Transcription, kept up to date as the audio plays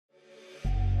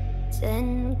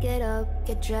Then get up,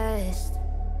 get dressed,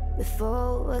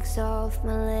 before work's off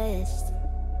my list.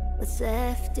 What's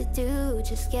left to do,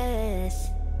 just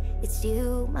guess. It's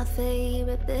you, my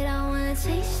favorite, but I wanna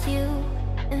taste you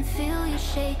and feel you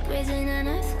shake, raising an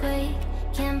earthquake.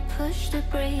 Can't push the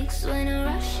brakes when a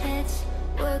rush hits.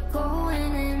 We're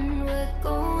going in, we're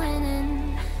going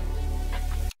in.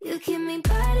 You keep me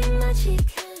biting my cheek,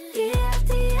 year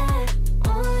after year.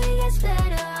 Only gets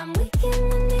better, I'm weak in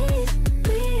the knees.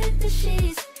 We hit the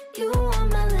sheets, you on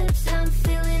my lips, I'm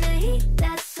feeling the heat.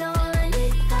 That's all I need.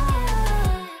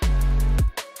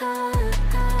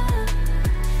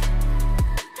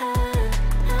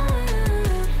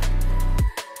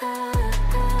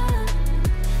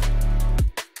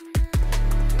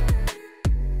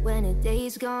 When a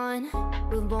day's gone,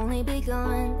 we've only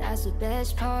begun. That's the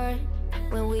best part,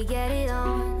 when we get it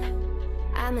on.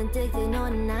 I'm addicted, no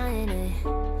denying it,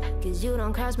 'cause you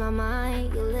don't cross my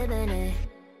mind, you live in it.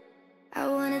 I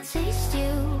wanna taste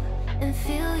you and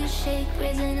feel you shake,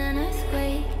 raising an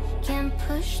earthquake. Can't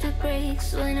push the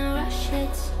brakes when a rush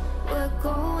hits. We're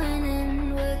going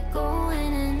in, we're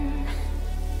going in.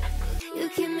 You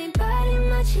keep me biting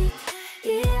my cheek,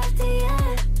 year after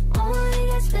year. Only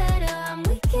gets better, I'm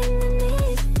weak in the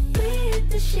knees. We hit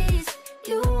the sheets,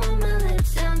 you on my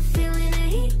lips, I'm feeling the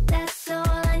heat. That's all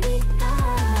I need.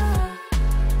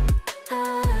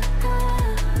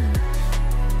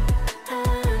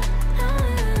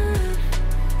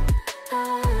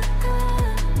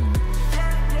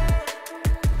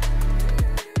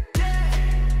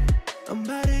 I'm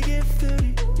about to get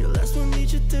 30. Your last one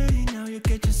need you 30. Now you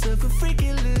get yourself a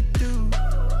freaky little dude.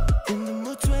 In the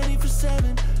mood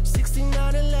 24/7,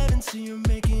 16/11. So you're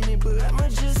making it, but I'ma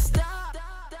just stop.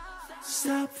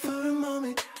 Stop for a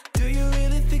moment. Do you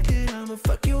really think that I'ma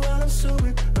fuck you while I'm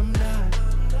sober? I'm not.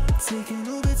 Taking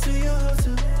Uber to your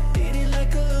hotel, eating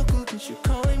like a local, 'cause you're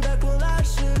calling back while I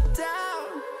shut down.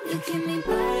 You keep me